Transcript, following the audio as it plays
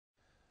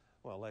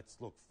Well, let's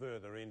look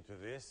further into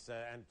this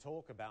and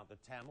talk about the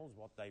Tamils,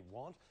 what they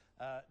want.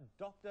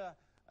 Dr.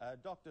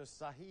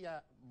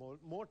 Sahiya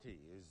Morty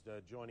is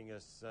joining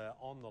us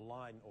on the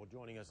line, or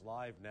joining us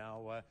live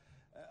now.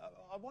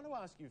 I want to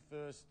ask you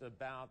first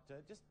about,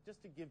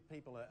 just to give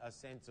people a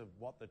sense of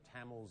what the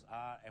Tamils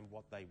are and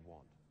what they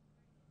want.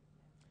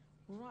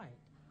 Right.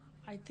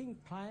 I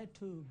think prior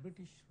to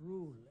British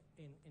rule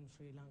in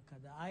Sri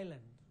Lanka, the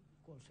island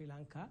called Sri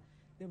Lanka,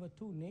 there were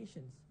two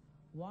nations.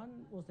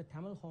 One was the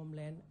Tamil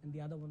homeland and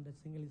the other one the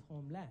Sinhalese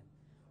homeland.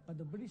 But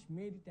the British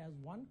made it as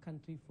one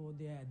country for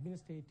their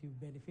administrative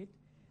benefit.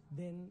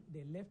 Then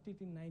they left it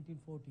in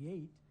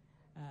 1948,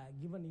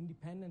 given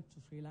independence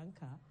to Sri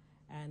Lanka,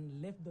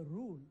 and left the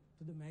rule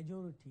to the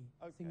majority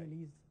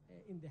Sinhalese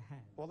in the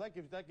hand. Well, that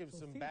gives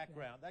some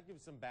background. That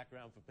gives some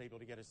background for people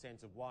to get a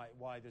sense of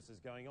why this is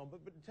going on.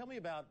 But tell me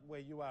about where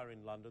you are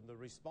in London, the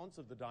response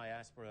of the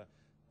diaspora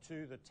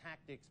to the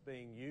tactics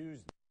being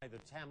used by the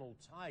Tamil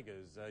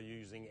Tigers,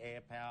 using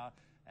air power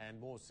and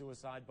more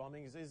suicide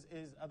bombings.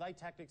 Are they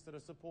tactics that are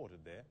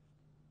supported there?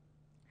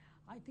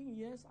 I think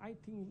yes. I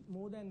think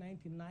more than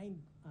 99%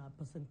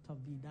 of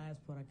the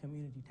diaspora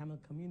community, Tamil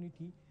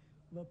community,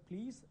 were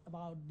pleased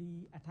about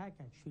the attack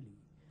actually.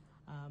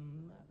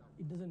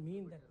 It doesn't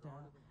mean that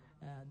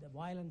the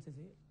violence is,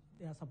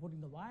 they are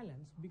supporting the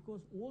violence,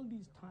 because all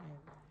these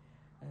time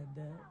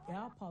the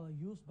air power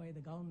used by the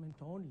government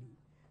only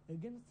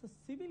against the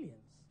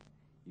civilians.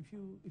 If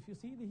you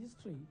see the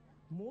history,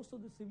 most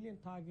of the civilian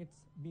targets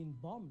being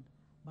bombed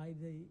by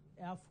the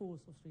Air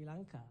Force of Sri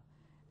Lanka.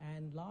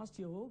 And last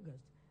year,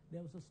 August,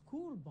 there was a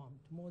school bombed.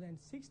 More than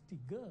 60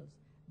 girls,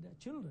 the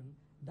children,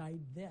 died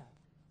there.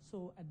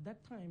 So at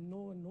that time, no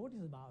one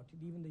noticed about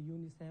it. Even the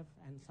UNICEF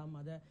and some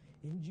other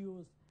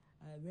NGOs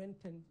went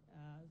and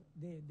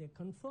they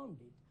confirmed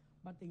it.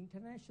 But the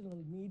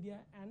international media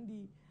and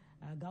the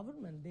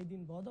government, they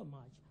didn't bother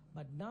much.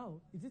 But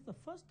now, it is the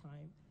first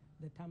time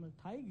the Tamil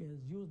Tigers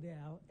use their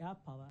air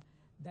power.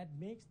 That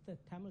makes the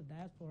Tamil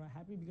diaspora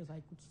happy, because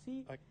I could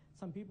see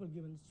some people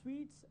given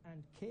sweets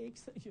and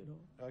cakes, you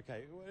know.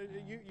 Okay, well,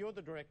 you're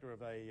the director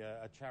of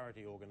a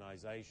charity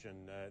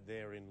organisation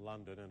there in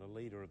London and a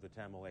leader of the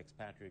Tamil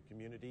expatriate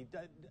community.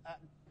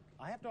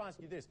 I have to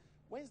ask you this.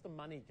 Where's the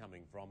money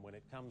coming from when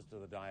it comes to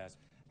the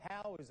diaspora?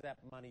 How is that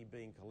money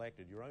being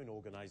collected? Your own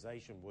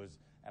organisation was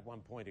at one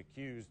point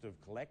accused of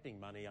collecting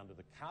money under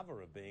the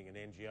cover of being an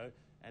NGO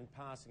and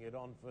passing it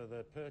on for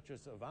the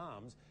purchase of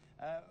arms.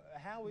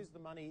 How is the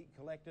money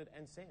collected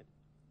and sent?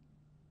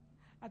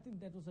 I think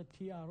that was a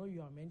TRO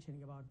you are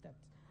mentioning about that.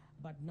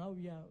 But now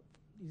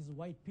this is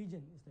White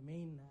Pigeon, is the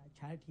main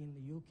charity in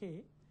the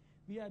UK.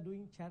 We are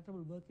doing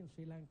charitable work in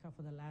Sri Lanka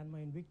for the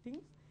landmine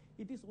victims.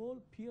 It is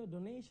all pure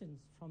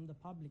donations from the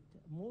public,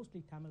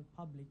 mostly Tamil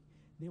public.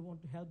 They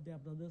want to help their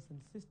brothers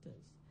and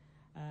sisters.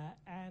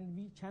 And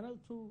we channel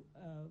through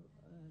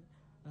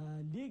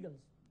legally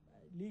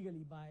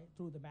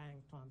through the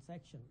bank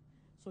transaction.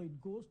 So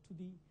it goes to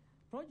the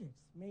projects,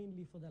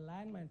 mainly for the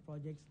landmine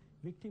projects,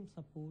 victim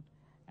support,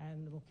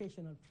 and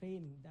vocational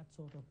training, that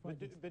sort of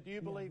projects. But do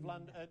you believe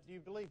do you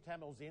believe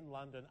Tamils in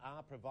London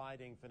are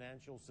providing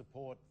financial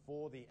support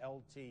for the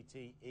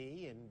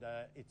LTTE and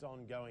its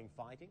ongoing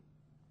fighting?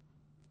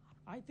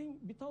 I think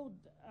without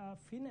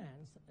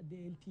finance, the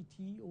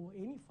LTTE or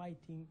any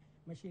fighting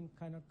machine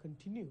cannot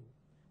continue.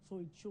 So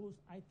it shows,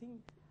 I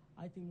think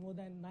more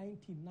than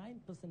 99%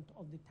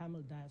 of the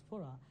Tamil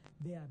diaspora,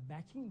 they are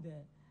backing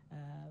the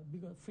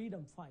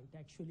freedom fight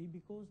actually,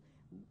 because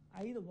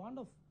either one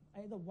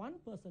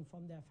person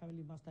from their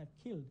family must have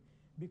killed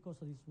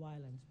because of this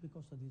violence,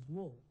 because of this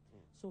war.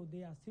 So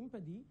they are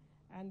sympathy,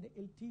 and the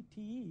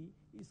LTTE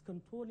is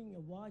controlling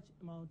a large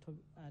amount of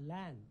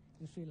land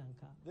in Sri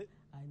Lanka,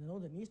 in the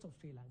northern east of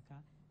Sri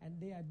Lanka, and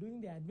they are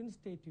doing the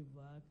administrative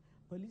work,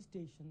 police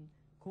station,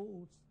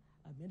 courts,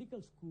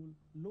 medical school,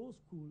 law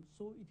school.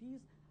 So it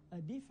is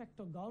a de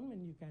facto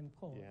government, you can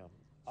call. Yeah.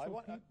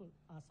 So people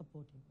are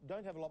supporting.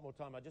 Don't have a lot more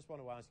time. I just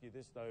want to ask you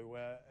this, though.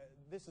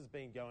 This has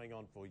been going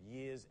on for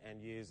years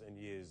and years and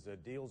years.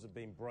 Deals have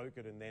been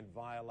brokered and then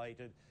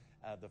violated.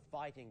 The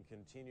fighting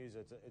continues.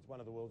 It's one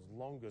of the world's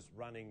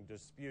longest-running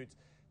disputes.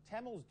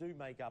 Tamils do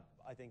make up,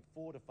 I think,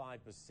 4 to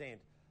 5%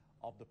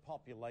 of the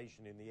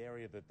population in the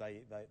area that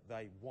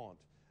they want.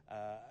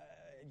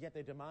 Yet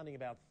they're demanding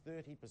about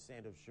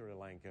 30% of Sri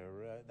Lanka.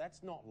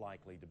 That's not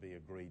likely to be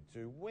agreed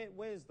to.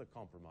 Where's the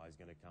compromise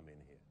going to come in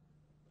here?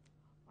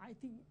 I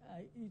think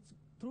it's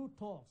through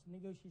talks,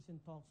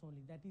 negotiation talks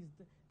only.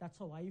 That's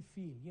how I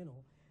feel, you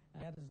know.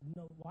 There is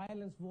no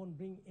violence won't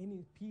bring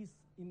any peace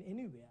in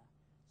anywhere.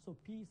 So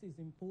peace is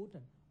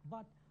important.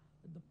 But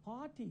the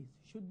parties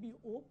should be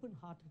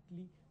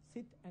open-heartedly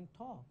sit and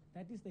talk.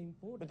 That is the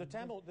important. But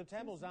the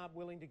Tamils aren't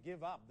willing to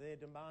give up their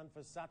demand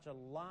for such a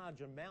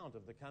large amount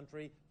of the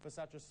country for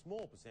such a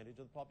small percentage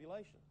of the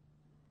population.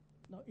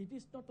 No, it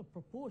is not a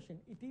proportion.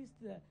 It is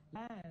the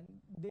land.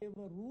 They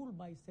were ruled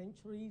by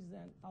centuries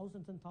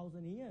and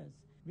thousands years,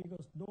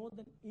 because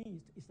northern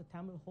east is the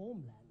Tamil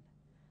homeland,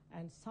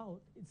 and south,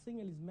 it's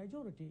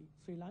majority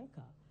Sri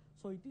Lanka.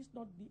 So it is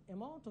not the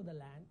amount of the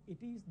land, it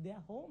is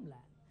their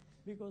homeland.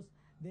 because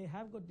they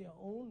have got their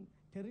own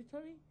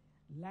territory,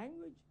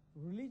 language,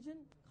 religion,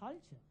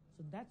 culture.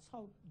 So that's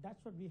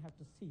what we have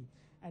to see.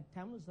 And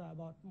Tamils are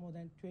about more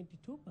than 22%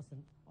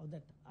 of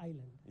that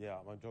island. Yeah,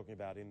 I'm talking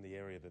about in the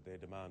area that they're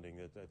demanding.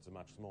 It's a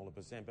much smaller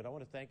percent. But I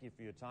want to thank you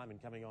for your time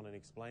and coming on and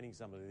explaining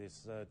some of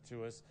this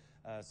to us.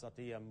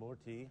 Satya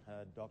Murthy,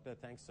 Doctor,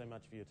 thanks so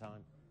much for your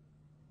time.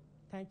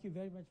 Thank you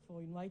very much for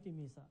inviting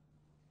me, sir.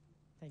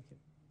 Thank you.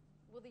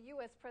 Well, the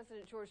U.S.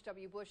 President George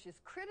W. Bush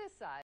is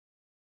criticized